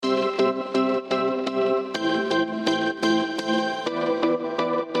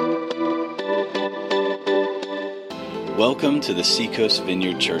Welcome to the Seacoast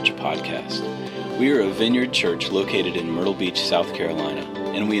Vineyard Church podcast. We are a vineyard church located in Myrtle Beach, South Carolina,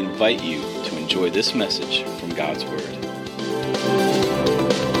 and we invite you to enjoy this message from God's Word.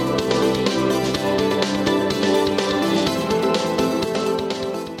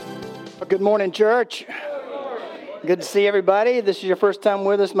 Good morning, church. Good to see everybody. This is your first time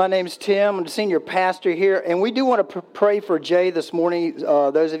with us. My name's Tim. I'm the senior pastor here, and we do want to pray for Jay this morning.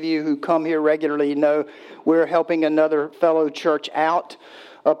 Those of you who come here regularly know we're helping another fellow church out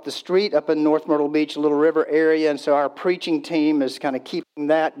up the street, up in North Myrtle Beach, Little River area, and so our preaching team is kind of keeping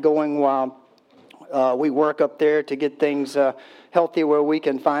that going while we work up there to get things healthy where we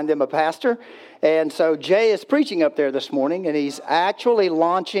can find them a pastor. And so Jay is preaching up there this morning, and he's actually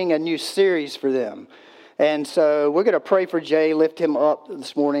launching a new series for them. And so we're going to pray for Jay, lift him up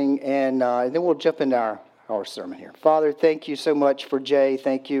this morning, and then we'll jump into our sermon here. Father, thank you so much for Jay.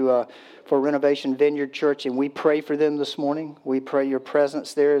 Thank you for Renovation Vineyard Church, and we pray for them this morning. We pray your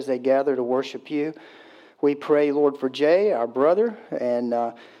presence there as they gather to worship you. We pray, Lord, for Jay, our brother, and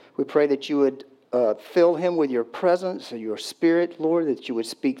we pray that you would fill him with your presence and your spirit, Lord, that you would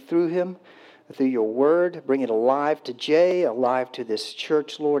speak through him, through your word. Bring it alive to Jay, alive to this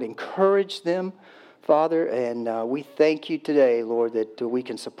church, Lord. Encourage them, Father, and we thank you today, Lord, that we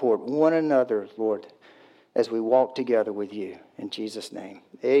can support one another, Lord, as we walk together with you. In Jesus' name,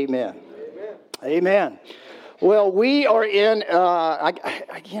 amen. Amen. Amen. Well, we are in, I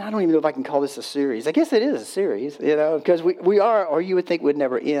don't even know if I can call this a series. I guess it is a series, because we are, or you would think we'd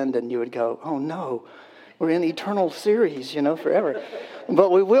never end, and you would go, oh no, we're in eternal series, forever.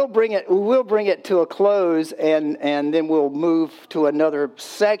 But we will bring it to a close, and then we'll move to another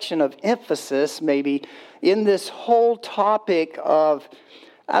section of emphasis, maybe, in this whole topic of,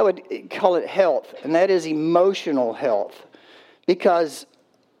 I would call it health, and that is emotional health. Because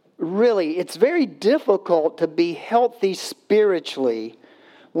really, it's very difficult to be healthy spiritually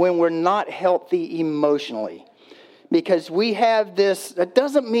when we're not healthy emotionally. Because we have this, it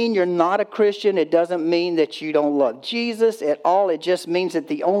doesn't mean you're not a Christian. It doesn't mean that you don't love Jesus at all. It just means that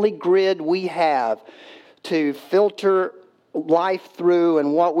the only grid we have to filter life through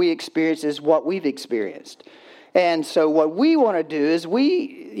and what we experience is what we've experienced. And so what we want to do is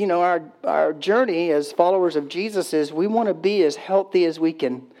our journey as followers of Jesus is we want to be as healthy as we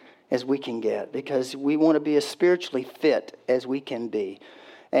can get, because we want to be as spiritually fit as we can be.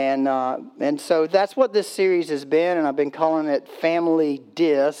 And so that's what this series has been, and I've been calling it Family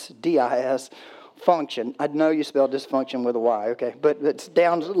D-I-S, Function. I know you spell dysfunction with a Y, okay, but it's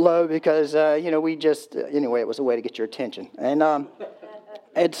down low because, anyway, it was a way to get your attention.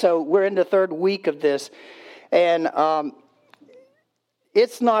 And so we're in the third week of this, and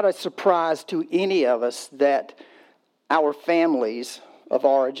it's not a surprise to any of us that our families of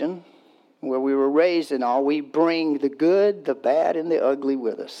origin, where we were raised and all, we bring the good, the bad, and the ugly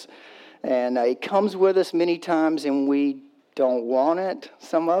with us. And it comes with us many times, and we don't want it,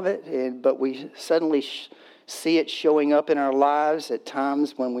 some of it, but we suddenly see it showing up in our lives at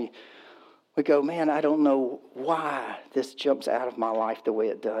times when we go, man, I don't know why this jumps out of my life the way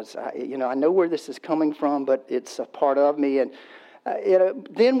it does. I know where this is coming from, but it's a part of me. And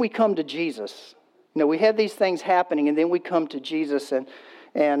then we come to Jesus. We have these things happening, and then we come to Jesus,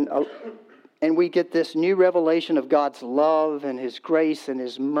 and we get this new revelation of God's love and His grace and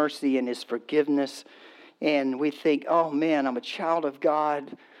His mercy and His forgiveness. And we think, oh man, I'm a child of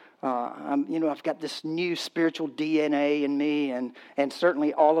God. I've got this new spiritual DNA in me, and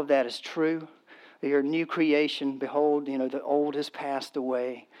certainly all of that is true. You're a new creation. Behold, the old has passed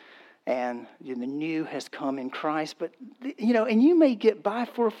away, and the new has come in Christ. But and you may get by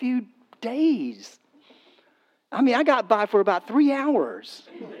for a few days. I got by for about 3 hours.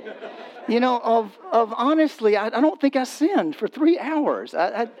 Of honestly, I don't think I sinned for 3 hours.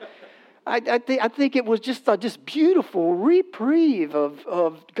 I think it was just a beautiful reprieve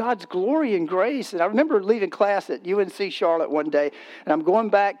of God's glory and grace. And I remember leaving class at UNC Charlotte one day, and I'm going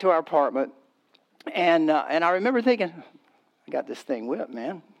back to our apartment, and I remember thinking, I got this thing whipped,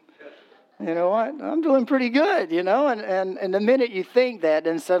 man. You know what? I'm doing pretty good, and the minute you think that,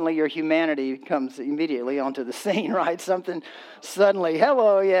 then suddenly your humanity comes immediately onto the scene, right? Something suddenly,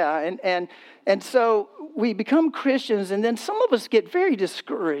 hello, yeah. And so we become Christians, and then some of us get very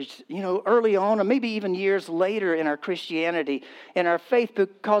discouraged, early on, or maybe even years later in our Christianity, in our faith,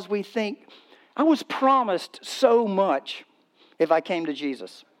 because we think, I was promised so much if I came to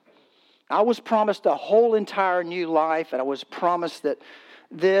Jesus. I was promised a whole entire new life, and I was promised that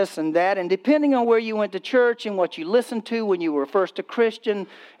this and that, and depending on where you went to church and what you listened to when you were first a Christian,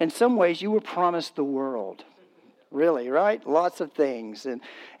 in some ways you were promised the world. Really, right? Lots of things. And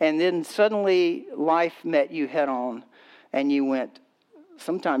then suddenly life met you head on, and you went,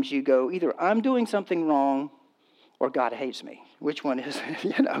 sometimes you go, either I'm doing something wrong or God hates me. Which one is,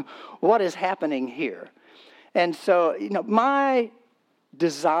 what is happening here? And so, my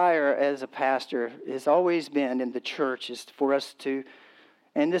desire as a pastor has always been in the church is for us to,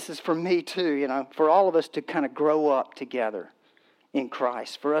 and this is for me too, for all of us to kind of grow up together in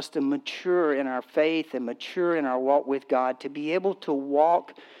Christ, for us to mature in our faith and mature in our walk with God, to be able to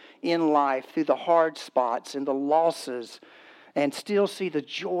walk in life through the hard spots and the losses and still see the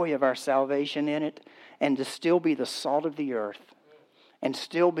joy of our salvation in it, and to still be the salt of the earth and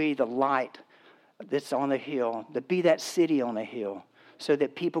still be the light that's on the hill, to be that city on a hill, so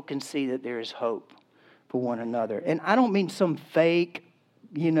that people can see that there is hope for one another. And I don't mean some fake,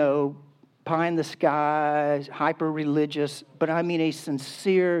 pie in the sky, hyper-religious, but I mean a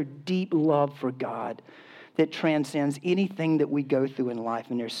sincere, deep love for God that transcends anything that we go through in life.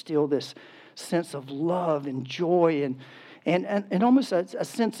 And there's still this sense of love and joy and almost a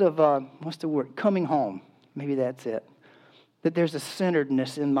sense of, coming home. Maybe that's it. That there's a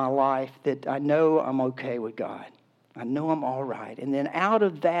centeredness in my life that I know I'm okay with God. I know I'm all right. And then out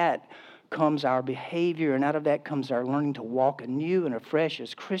of that comes our behavior, and out of that comes our learning to walk anew and afresh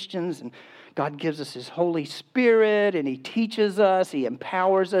as Christians. And God gives us His Holy Spirit, and He teaches us, He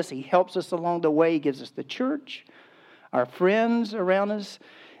empowers us, He helps us along the way. He gives us the church, our friends around us,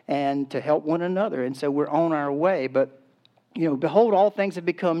 and to help one another. And so we're on our way. But, behold, all things have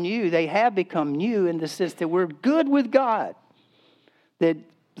become new. They have become new in the sense that we're good with God. That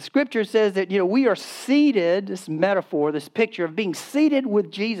the Scripture says that, we are seated, this metaphor, this picture of being seated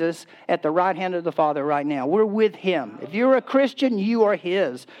with Jesus at the right hand of the Father right now. We're with Him. If you're a Christian, you are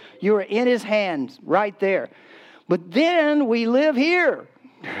His. You are in His hands right there. But then we live here.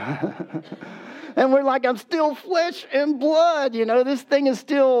 And we're like, I'm still flesh and blood. This thing is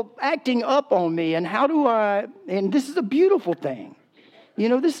still acting up on me. And and this is a beautiful thing.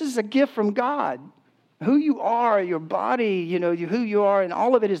 This is a gift from God. Who you are, your body, who you are, and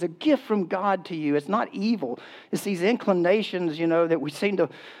all of it is a gift from God to you. It's not evil. It's these inclinations, that we seem to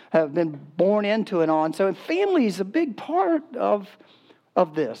have been born into and on. So family is a big part of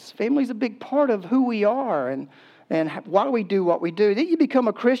this. Family is a big part of who we are and why we do what we do. Then you become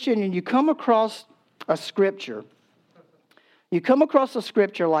a Christian and you come across a scripture. You come across a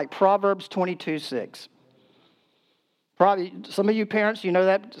scripture like Proverbs 22:6. Probably some of you parents, you know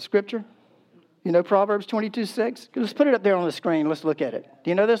that scripture? Proverbs 22:6? Let's put it up there on the screen. Let's look at it.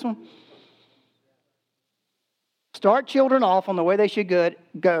 Do you know this one? Start children off on the way they should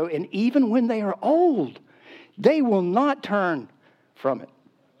go, and even when they are old, they will not turn from it.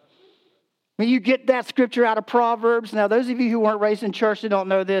 When you get that scripture out of Proverbs, now those of you who weren't raised in church that don't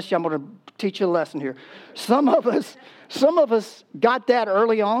know this, I'm going to teach you a lesson here. Some of us got that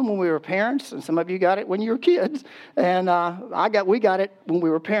early on when we were parents, and some of you got it when you were kids. And we got it when we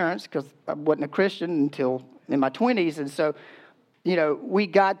were parents because I wasn't a Christian until in my 20s. And so, we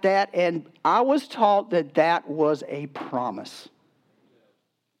got that, and I was taught that was a promise.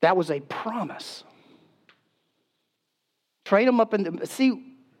 That was a promise. Train them up in see,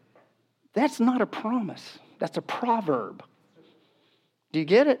 that's not a promise. That's a proverb. Do you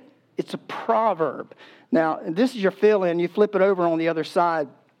get it? It's a proverb. Now, this is your fill-in. You flip it over on the other side,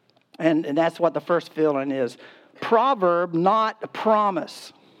 and that's what the first fill-in is. Proverb, not a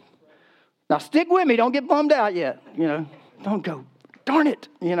promise. Now, stick with me. Don't get bummed out yet. Don't go, darn it.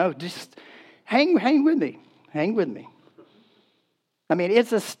 Just hang with me. Hang with me. I mean,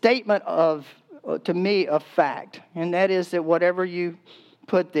 it's a statement to me, of fact, and that is that whatever you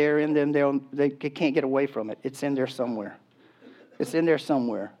put there in them, they can't get away from it. It's in there somewhere. It's in there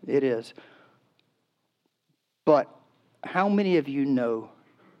somewhere. It is. But how many of you know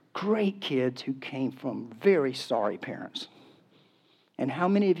great kids who came from very sorry parents? And how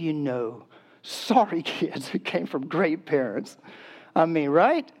many of you know sorry kids who came from great parents? I mean,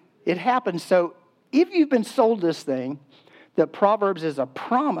 right? It happens. So if you've been sold this thing, that Proverbs is a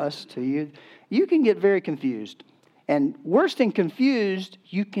promise to you, you can get very confused. And worse than confused,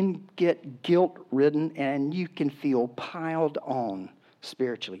 you can get guilt-ridden and you can feel piled on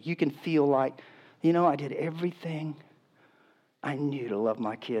spiritually. You can feel like, I did everything I knew to love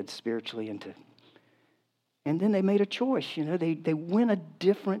my kids spiritually and then they made a choice. They went a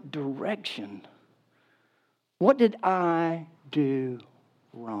different direction. What did I do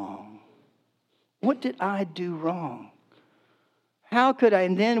wrong? What did I do wrong? How could I?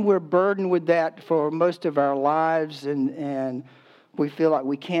 And then we're burdened with that for most of our lives, and we feel like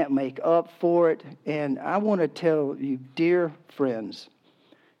we can't make up for it. And I want to tell you, dear friends,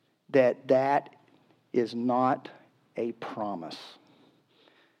 that is not a promise.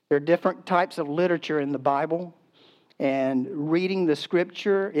 There are different types of literature in the Bible, And reading the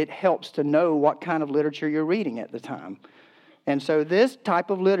Scripture, it helps to know what kind of literature you're reading at the time. And so this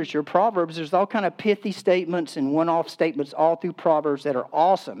type of literature, Proverbs, there's all kind of pithy statements and one-off statements all through Proverbs that are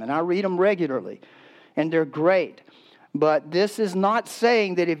awesome. And I read them regularly, and they're great. But this is not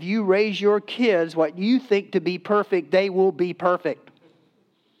saying that if you raise your kids what you think to be perfect, they will be perfect.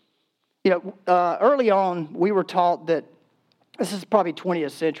 Early on, we were taught that, this is probably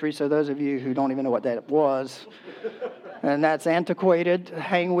 20th century, so those of you who don't even know what that was, and that's antiquated,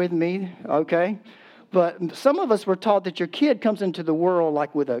 hang with me, okay? But some of us were taught that your kid comes into the world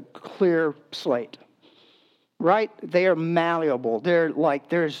like with a clear slate, right? They are malleable. They're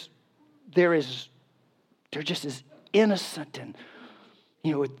just as innocent and,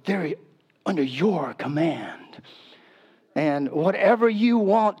 they're under your command. And whatever you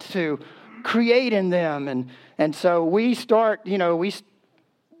want to create in them. And so we start, we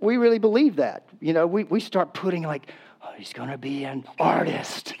really believe that. We start putting he's going to be an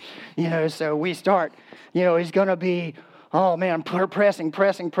artist. So we start, he's going to be, oh man, pressing.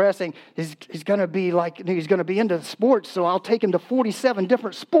 He's going to be into sports, so I'll take him to 47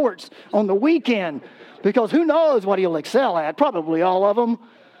 different sports on the weekend because who knows what he'll excel at, probably all of them.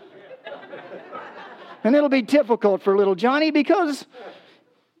 And it'll be difficult for little Johnny because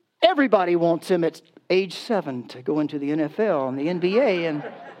everybody wants him at age 7 to go into the NFL and the NBA.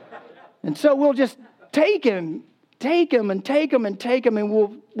 And so we'll just take him, and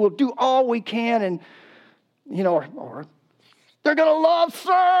we'll do all we can. And, or they're going to love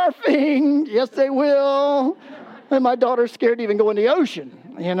surfing. Yes, they will. And my daughter's scared to even go in the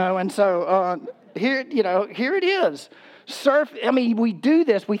ocean, And so here it is. We do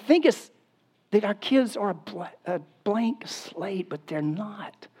this. We think that our kids are a blank slate, but they're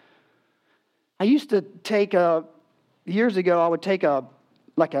not. I used to years ago, I would take a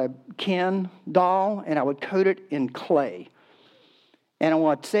Ken doll, and I would coat it in clay. And I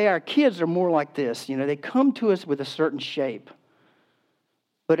would say our kids are more like this. They come to us with a certain shape.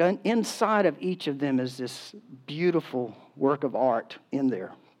 But inside of each of them is this beautiful work of art in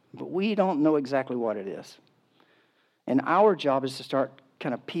there. But we don't know exactly what it is. And our job is to start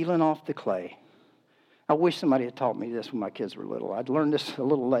kind of peeling off the clay. I wish somebody had taught me this when my kids were little. I'd learned this a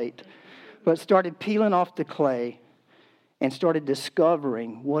little late. But started peeling off the clay and started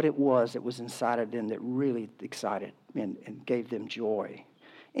discovering what it was that was inside of them that really excited and gave them joy.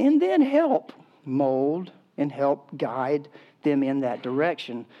 And then help mold and help guide them in that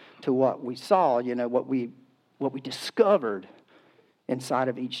direction to what we saw, what we discovered inside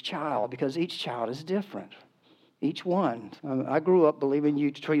of each child, because each child is different. Each one. I grew up believing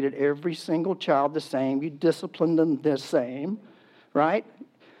you treated every single child the same. You disciplined them the same, right?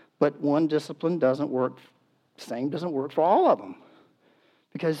 But one discipline doesn't work for all of them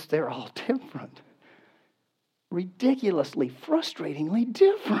because they're all different. Ridiculously, frustratingly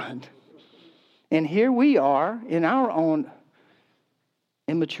different. And here we are in our own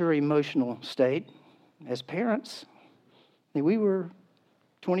immature emotional state as parents. And we were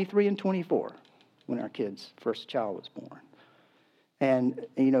 23 and 24 when our kid's first child was born. And,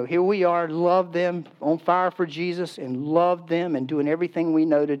 here we are, love them, on fire for Jesus, and love them and doing everything we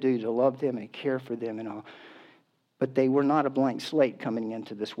know to do to love them and care for them and all. But they were not a blank slate coming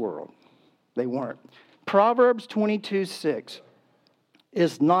into this world. They weren't. Proverbs 22:6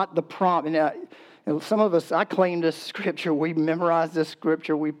 is not the prompt. And some of us, I claim this scripture. We memorized this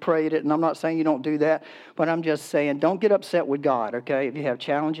scripture. We prayed it. And I'm not saying you don't do that. But I'm just saying, don't get upset with God, okay, if you have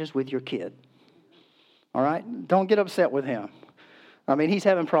challenges with your kid. All right? Don't get upset with him. He's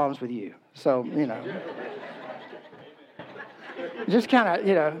having problems with you. So, just kind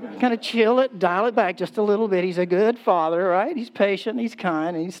of chill it, dial it back just a little bit. He's a good father, right? He's patient, he's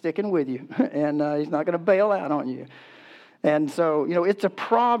kind, and he's sticking with you. And he's not going to bail out on you. And so, it's a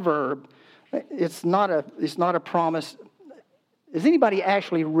proverb. It's not a promise. Has anybody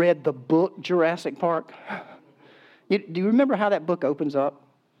actually read the book Jurassic Park? Do you remember how that book opens up?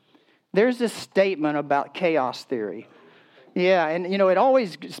 There's this statement about chaos theory. Yeah, and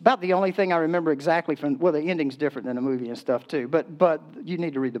it's about the only thing I remember exactly from, the ending's different than the movie and stuff too, but you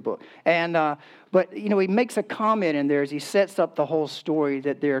need to read the book. And, he makes a comment in there as he sets up the whole story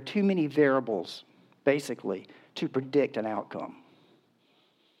that there are too many variables, basically, to predict an outcome.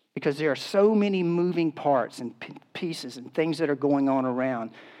 Because there are so many moving parts and pieces and things that are going on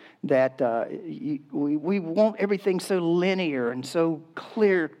around that we want everything so linear and so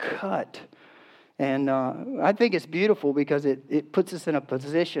clear-cut. And I think it's beautiful because it puts us in a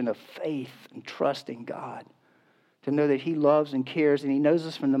position of faith and trust in God. To know that He loves and cares, and He knows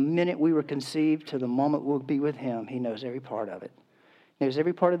us from the minute we were conceived to the moment we'll be with Him. He knows every part of it. knows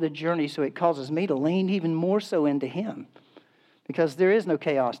every part of the journey, so it causes me to lean even more so into him. Because there is no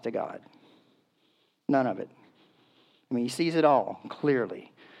chaos to God. None of it. I mean, he sees it all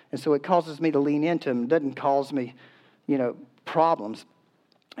clearly. And so it causes me to lean into him. It doesn't cause me, problems.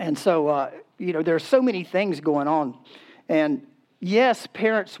 And so, there are so many things going on. And yes,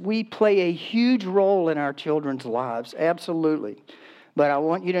 parents, we play a huge role in our children's lives. Absolutely. But I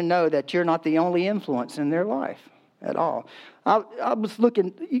want you to know that you're not the only influence in their life at all. I was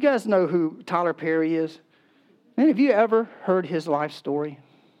looking, you guys know who Tyler Perry is? And have you ever heard his life story?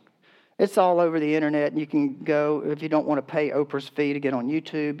 It's all over the internet, and you can go, if you don't want to pay Oprah's fee to get on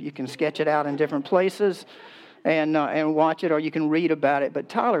YouTube, you can sketch it out in different places and watch it, or you can read about it. But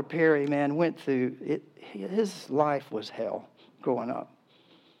Tyler Perry, man, went through it. His life was hell growing up.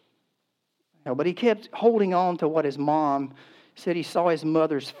 But he kept holding on to what his mom said. He saw his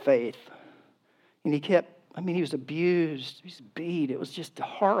mother's faith, and he was abused, he was beat. It was just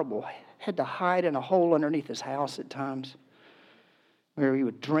horrible. Had to hide in a hole underneath his house at times where he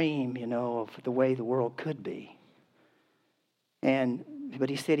would dream, of the way the world could be. But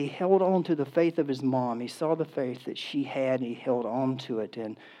he said he held on to the faith of his mom. He saw the faith that she had, and he held on to it.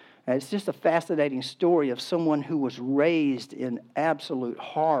 And it's just a fascinating story of someone who was raised in absolute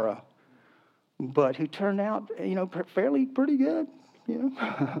horror, but who turned out, fairly pretty good,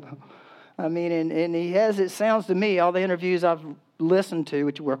 I mean, and he has, it sounds to me, all the interviews I've listened to,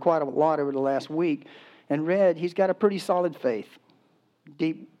 which were quite a lot over the last week, and read, he's got a pretty solid faith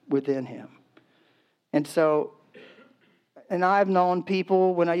deep within him. And so, and I've known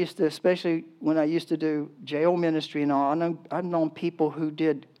people especially when I used to do jail ministry and all, I've known people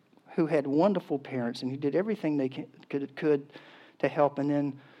who had wonderful parents and who did everything they could to help, and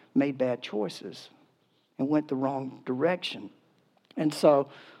then made bad choices and went the wrong direction. And so,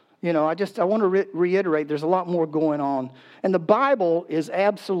 I want to reiterate, there's a lot more going on. And the Bible is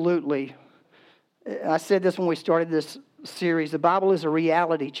absolutely, I said this when we started this series, the Bible is a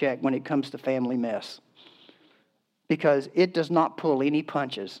reality check when it comes to family mess. Because it does not pull any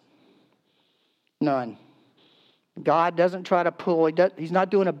punches. None. God doesn't try to pull, he's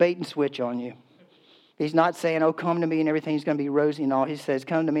not doing a bait and switch on you. He's not saying, oh, come to me and everything's going to be rosy and all. He says,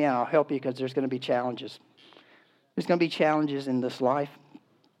 come to me and I'll help you, because there's going to be challenges. There's going to be challenges in this life.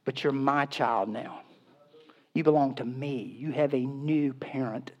 But you're my child now. You belong to me. You have a new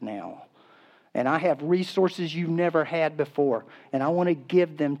parent now. And I have resources you've never had before. And I want to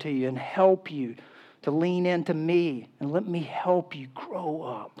give them to you and help you to lean into me. And let me help you grow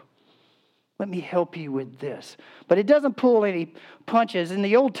up. Let me help you with this. But it doesn't pull any punches. In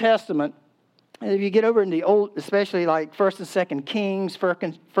the Old Testament, if you get over in the Old, especially like 1st and 2nd Kings, 1st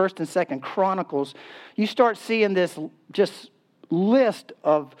and 2nd Chronicles, you start seeing this just list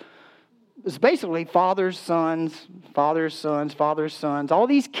of, it's basically fathers, sons, all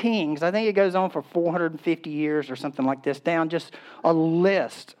these kings. I think it goes on for 450 years or something like this, down just a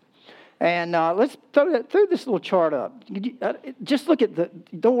list. And let's throw this little chart up. Just look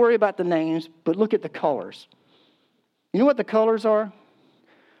at don't worry about the names, but look at the colors. You know what the colors are?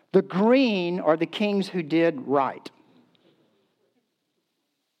 The green are the kings who did right.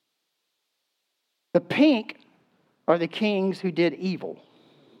 The pink are the kings who did evil.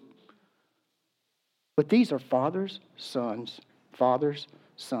 But these are fathers, sons, fathers,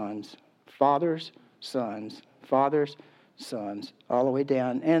 sons, fathers, sons, fathers, sons, all the way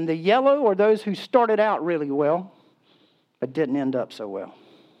down. And the yellow are those who started out really well, but didn't end up so well.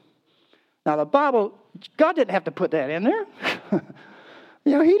 Now the Bible, God didn't have to put that in there.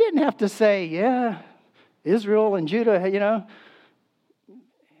 He didn't have to say, Israel and Judah,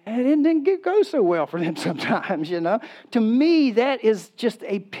 and it didn't go so well for them sometimes, To me, that is just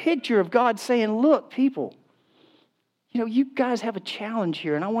a picture of God saying, look, people, you guys have a challenge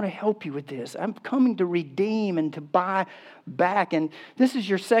here, and I want to help you with this. I'm coming to redeem and to buy back. And this is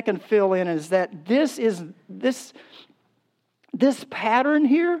your second fill-in, is that this pattern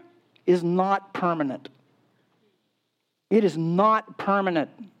here is not permanent. It is not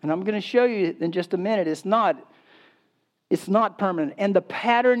permanent. And I'm going to show you in just a minute. It's not permanent. And the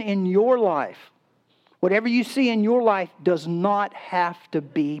pattern in your life, whatever you see in your life, does not have to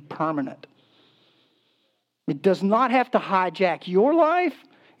be permanent. It does not have to hijack your life.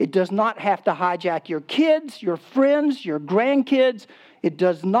 It does not have to hijack your kids, your friends, your grandkids. It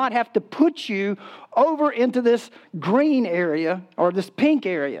does not have to put you over into this green area or this pink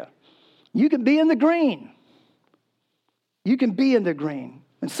area. You can be in the green. You can be in the green.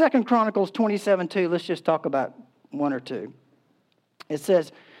 In 2 Chronicles 27:2, let's just talk about one or two. It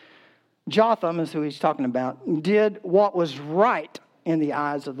says, Jotham is who he's talking about, did what was right in the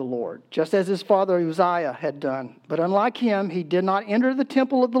eyes of the Lord, just as his father Uzziah had done. But unlike him, he did not enter the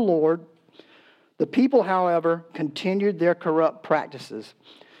temple of the Lord. The people, however, continued their corrupt practices.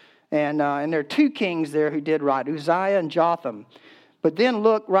 And there are two kings there who did right, Uzziah and Jotham. But then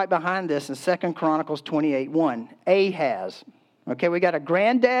look right behind this in 2 Chronicles 28:1, Ahaz. Okay, we got a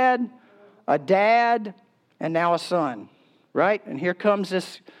granddad, a dad, and now a son, right? And here comes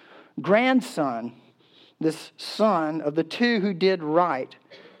this grandson, this son of the two who did right.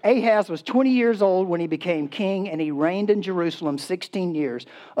 Ahaz was 20 years old when he became king, and he reigned in Jerusalem 16 years.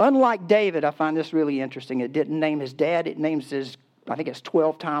 Unlike David, I find this really interesting. It didn't name his dad. It names his, I think it's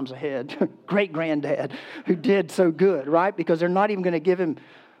 12 times ahead, great-granddad, who did so good, right? Because they're not even going to give him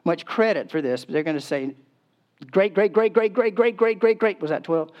much credit for this. But they're going to say, great, was that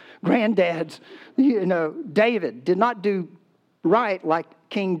 12? Granddad's, David did not do right like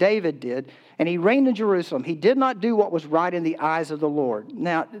King David did, and he reigned in Jerusalem. He did not do what was right in the eyes of the Lord.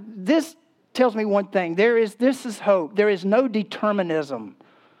 Now, this tells me one thing. This is hope. There is no determinism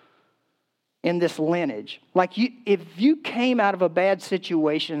in this lineage. Like if you came out of a bad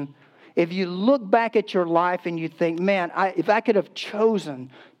situation, if you look back at your life and you think, man, if I could have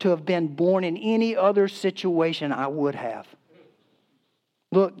chosen to have been born in any other situation, I would have.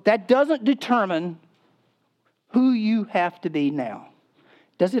 Look, that doesn't determine who you have to be now.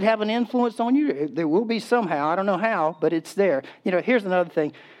 Does it have an influence on you? There will be somehow. I don't know how, but it's there. Here's another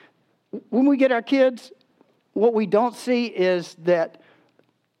thing. When we get our kids, what we don't see is that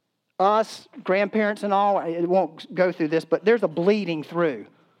us, grandparents and all, it won't go through this, but there's a bleeding through.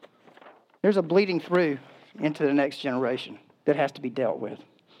 There's a bleeding through into the next generation that has to be dealt with.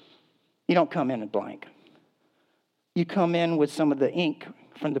 You don't come in blank. You come in with some of the ink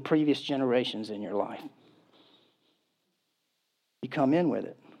from the previous generations in your life. You come in with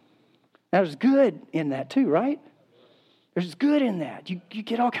it. Now, there's good in that too, right? There's good in that. You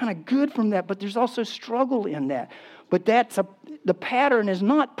get all kind of good from that, but there's also struggle in that. But the pattern is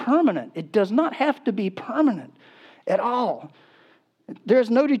not permanent. It does not have to be permanent at all. There's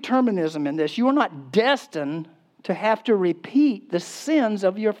no determinism in this. You are not destined to have to repeat the sins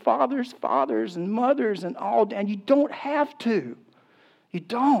of your fathers and mothers and all, and you don't have to. You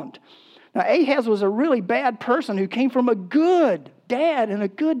don't. Now, Ahaz was a really bad person who came from a good dad and a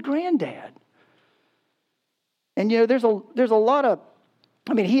good granddad. And, there's a lot of,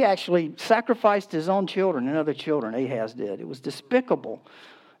 he actually sacrificed his own children and other children, Ahaz did. It was despicable.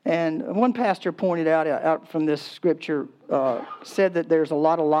 And one pastor pointed out from this scripture, said that there's a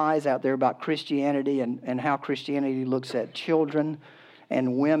lot of lies out there about Christianity and how Christianity looks at children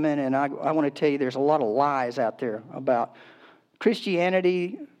and women. And I want to tell you, there's a lot of lies out there about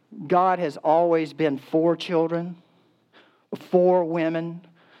Christianity. God has always been for children, for women.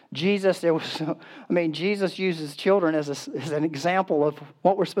 Jesus uses children as an example of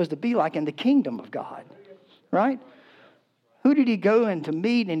what we're supposed to be like in the kingdom of God, right? Who did he go in to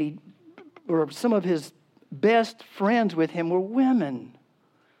meet? Or some of his best friends with him were women.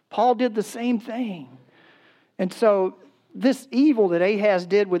 Paul did the same thing. And so this evil that Ahaz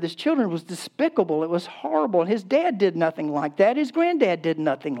did with his children was despicable. It was horrible. And his dad did nothing like that. His granddad did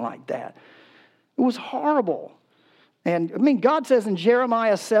nothing like that. It was horrible. And God says in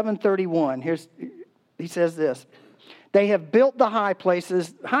Jeremiah 7:31, he says this, they have built the high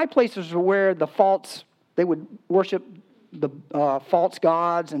places. High places are where they would worship the false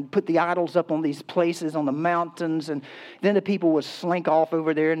gods and put the idols up on these places on the mountains. And then the people would slink off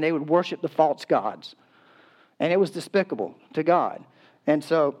over there and they would worship the false gods. And it was despicable to God. And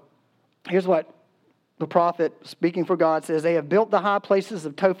so here's what the prophet, speaking for God, says, they have built the high places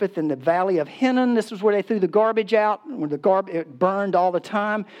of Topheth in the valley of Hinnom. This was where they threw the garbage out, where it burned all the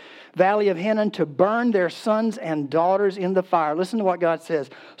time. Valley of Hinnom, to burn their sons and daughters in the fire. Listen to what God says.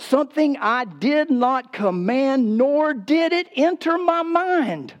 Something I did not command, nor did it enter my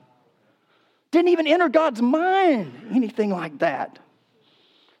mind. Didn't even enter God's mind, anything like that.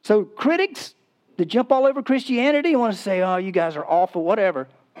 So critics that jump all over Christianity and want to say, oh, you guys are awful, whatever.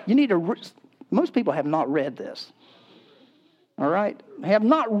 Most people have not read this. All right? Have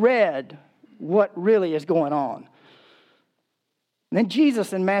not read what really is going on. And then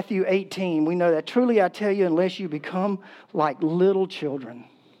Jesus in Matthew 18, we know that truly I tell you, unless you become like little children,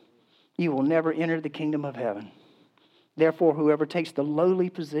 you will never enter the kingdom of heaven. Therefore, whoever takes the lowly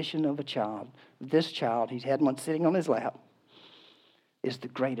position of a child, this child, he's had one sitting on his lap, is the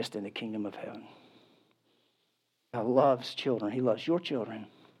greatest in the kingdom of heaven. God loves children. He loves your children.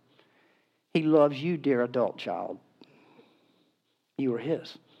 He loves you, dear adult child. You are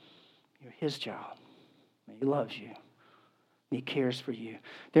his. You're his child. He loves you. He cares for you.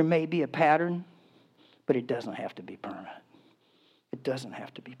 There may be a pattern, but it doesn't have to be permanent. It doesn't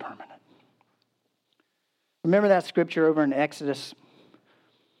have to be permanent. Remember that scripture over in Exodus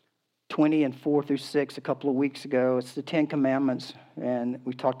 20 and 4 through 6 a couple of weeks ago? It's the 10 Commandments, and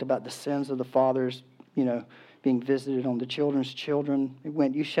we talked about the sins of the fathers, being visited on the children's children. It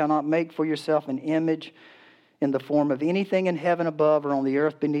went, you shall not make for yourself an image in the form of anything in heaven above or on the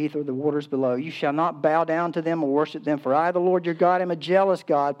earth beneath or the waters below. You shall not bow down to them or worship them, for I, the Lord your God, am a jealous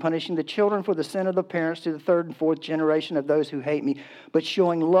God, punishing the children for the sin of the parents to the third and fourth generation of those who hate me, but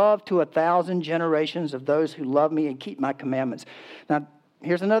showing love to 1,000 generations of those who love me and keep my commandments. Now,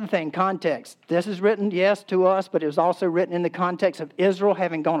 here's another thing, context. This is written, yes, to us, but it was also written in the context of Israel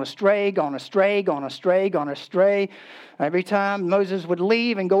having gone astray. Every time Moses would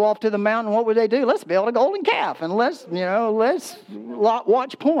leave and go off to the mountain, what would they do? Let's build a golden calf, and let's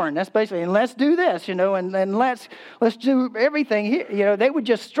watch porn. That's basically, and let's do this, and let's do everything here. They would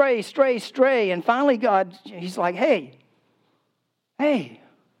just stray. And finally God, he's like, hey,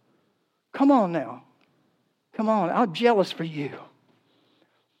 come on now. Come on, I'm jealous for you.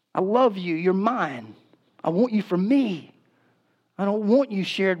 I love you. You're mine. I want you for me. I don't want you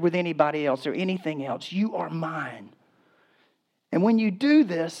shared with anybody else or anything else. You are mine. And when you do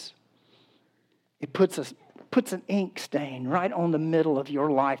this, it puts an ink stain right on the middle of your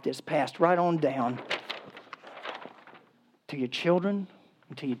life that's passed right on down to your children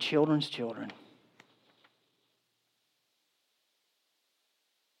and to your children's children.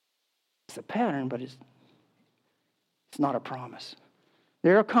 It's a pattern, but it's not a promise.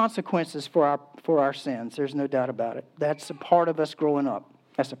 There are consequences for our sins. There's no doubt about it. That's a part of us growing up.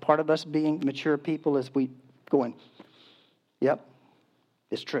 That's a part of us being mature people as we go in. Yep,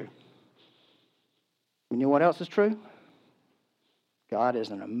 it's true. You know what else is true? God is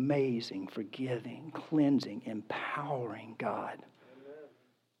an amazing, forgiving, cleansing, empowering God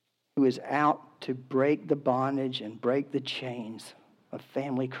who is out to break the bondage and break the chains of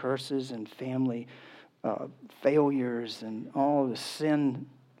family curses and family failures and all the sin,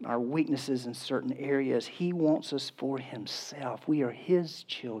 our weaknesses in certain areas. He wants us for himself. We are his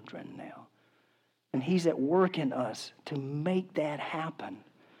children now. And he's at work in us to make that happen.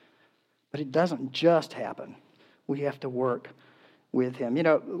 But it doesn't just happen. We have to work with him.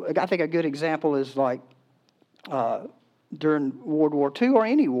 I think a good example is like during World War II, or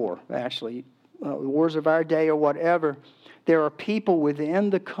any war, actually, the wars of our day or whatever, there are people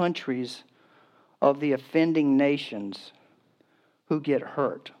within the countries of the offending nations who get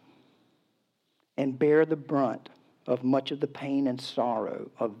hurt and bear the brunt of much of the pain and sorrow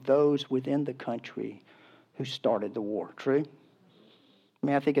of those within the country who started the war. True?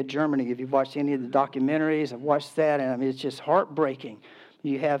 I think of Germany. If you've watched any of the documentaries, I've watched that, and it's just heartbreaking.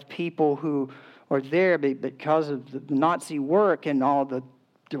 You have people who are there because of the Nazi work and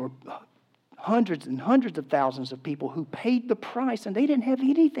there were hundreds and hundreds of thousands of people who paid the price, and they didn't have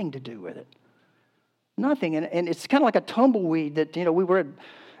anything to do with it. Nothing. And it's kind of like a tumbleweed that, we were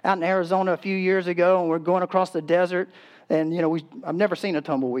out in Arizona a few years ago, and we're going across the desert. And, I've never seen a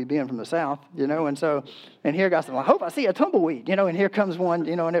tumbleweed being from the South, and here God said, I hope I see a tumbleweed, and here comes one,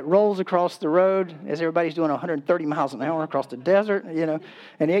 and it rolls across the road as everybody's doing 130 miles an hour across the desert,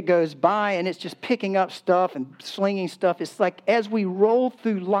 and it goes by, and it's just picking up stuff and slinging stuff. It's like as we roll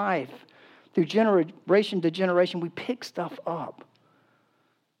through life, through generation to generation, we pick stuff up.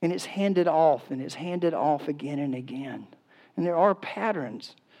 And it's handed off, and it's handed off again and again. And there are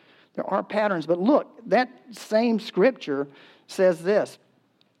patterns. But look, that same scripture says this.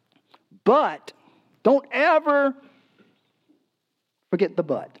 But don't ever forget the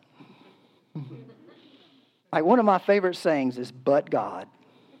but. Like one of my favorite sayings is, but God.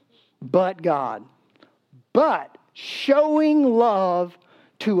 But God. But showing love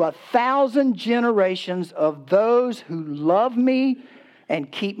to 1,000 generations of those who love me and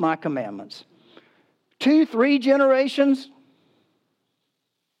keep my commandments. 2, 3 generations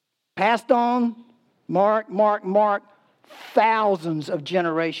passed on, mark, thousands of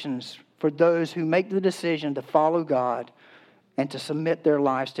generations for those who make the decision to follow God and to submit their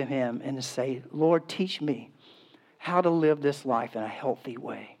lives to him and to say, Lord, teach me how to live this life in a healthy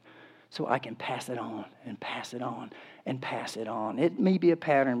way so I can pass it on and pass it on and pass it on. It may be a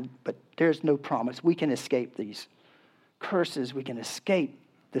pattern, but there's no promise. We can escape these curses. We can escape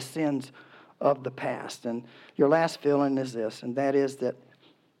the sins of the past. And your last feeling is this, and that is that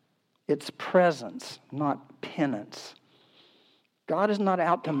it's presence, not penance. God is not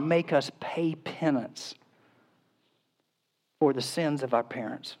out to make us pay penance for the sins of our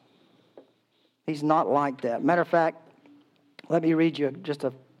parents. He's not like that. Matter of fact, let me read you just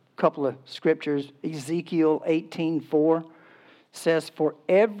a couple of scriptures. Ezekiel 18:4 says, for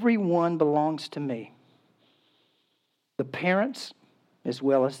everyone belongs to me. The parents as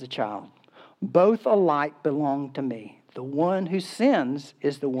well as the child. Both alike belong to me. The one who sins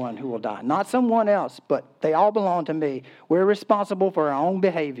is the one who will die. Not someone else, but they all belong to me. We're responsible for our own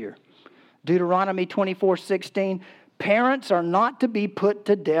behavior. Deuteronomy 24:16, parents are not to be put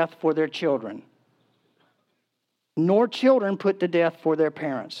to death for their children, nor children put to death for their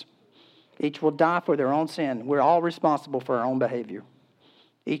parents. Each will die for their own sin. We're all responsible for our own behavior.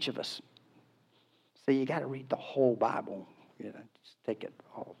 Each of us. So you got to read the whole Bible. Just take it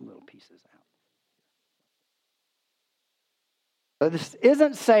all little pieces out. So this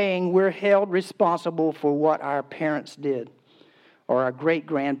isn't saying we're held responsible for what our parents did or our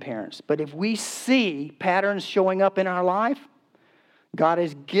great-grandparents. But if we see patterns showing up in our life, God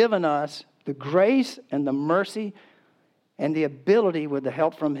has given us the grace and the mercy and the ability, with the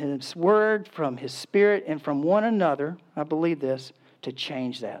help from His Word, from His Spirit, and from one another, I believe this, to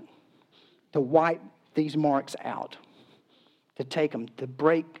change that, to wipe these marks out, to take them, to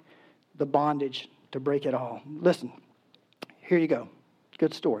break the bondage, to break it all. Listen, here you go.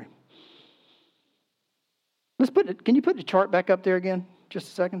 Good story. Can you put the chart back up there again? Just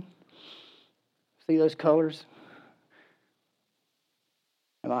a second. See those colors?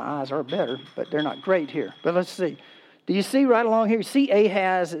 My eyes are better, but they're not great here. But let's see. Do you see right along here? You see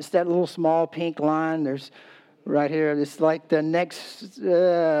Ahaz? It's that little small pink line. There's right here. It's like the next.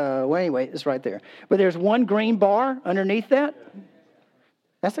 Well, anyway, it's right there. But there's one green bar underneath that.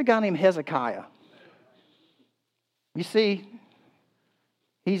 That's a guy named Hezekiah. You see,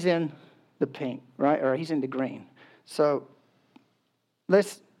 he's in the pink, right? Or he's in the green. So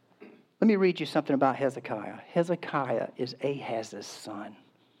let me read you something about Hezekiah. Hezekiah is Ahaz's son,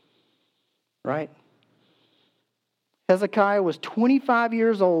 right? Hezekiah was 25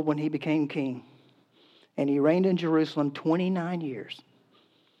 years old when he became king, and he reigned in Jerusalem 29 years.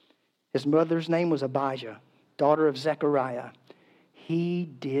 His mother's name was Abijah, daughter of Zechariah. He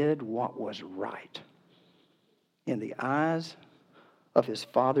did what was right in the eyes of his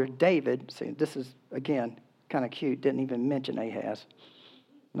father David. See, this is, again, kind of cute. Didn't even mention Ahaz.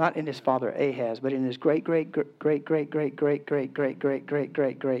 Not in his father Ahaz, but in his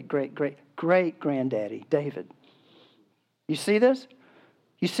great-great-great-great-great-great-great-great-great-great-great-granddaddy, David. You see this?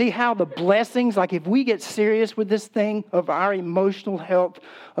 You see how the blessings, like if we get serious with this thing of our emotional health,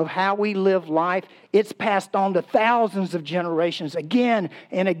 of how we live life, it's passed on to thousands of generations again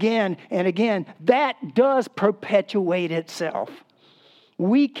and again and again. That does perpetuate itself.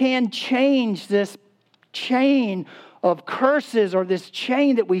 We can change this chain of curses, or this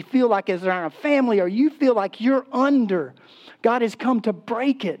chain that we feel like is in our family, or you feel like you're under. God has come to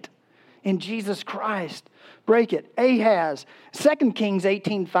break it in Jesus Christ. Break it. Ahaz, 2 Kings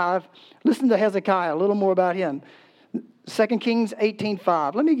 18:5. Listen to Hezekiah, a little more about him. 2 Kings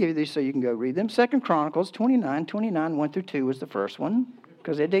 18:5. Let me give you these so you can go read them. 2 Chronicles 29:29, 1 through 2 was the first one,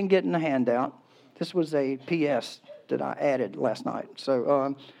 because it didn't get in the handout. This was a PS that I added last night.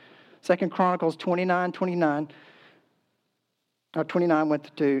 So 2 Chronicles 29:29, 29, 1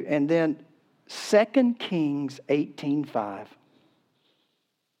 through 2. And then 2 Kings 18:5.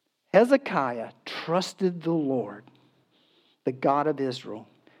 Hezekiah trusted the Lord, the God of Israel.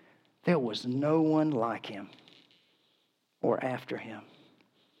 There was no one like him or after him.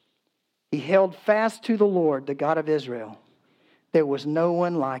 He held fast to the Lord, the God of Israel. There was no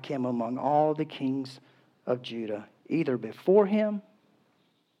one like him among all the kings of Judah, either before him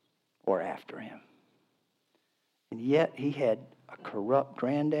or after him. And yet he had a corrupt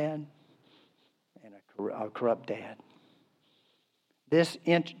granddad and a corrupt dad. This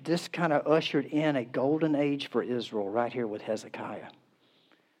kind of ushered in a golden age for Israel right here with Hezekiah,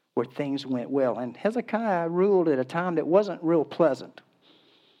 where things went well. And Hezekiah ruled at a time that wasn't real pleasant.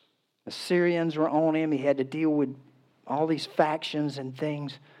 The Syrians were on him. He had to deal with all these factions and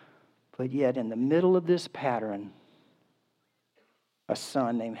things. But yet in the middle of this pattern, a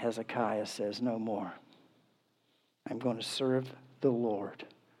son named Hezekiah says, no more. I'm going to serve the Lord,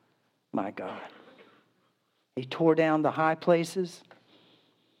 my God. He tore down the high places,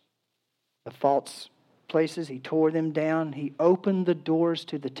 the false places. He tore them down. He opened the doors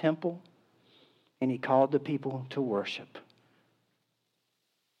to the temple, and he called the people to worship.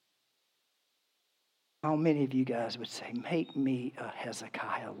 How many of you guys would say, make me a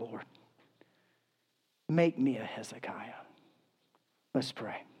Hezekiah, Lord? Make me a Hezekiah. Let's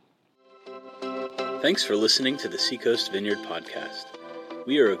pray. Thanks for listening to the Seacoast Vineyard Podcast.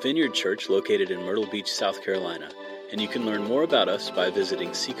 We are a vineyard church located in Myrtle Beach, South Carolina, and you can learn more about us by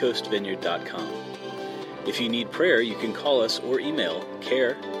visiting seacoastvineyard.com. If you need prayer, you can call us or email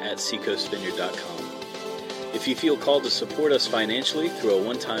care@seacoastvineyard.com. If you feel called to support us financially through a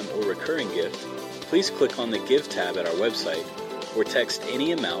one-time or recurring gift, please click on the Give tab at our website or text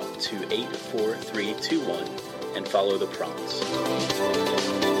any amount to 84321 and follow the prompts.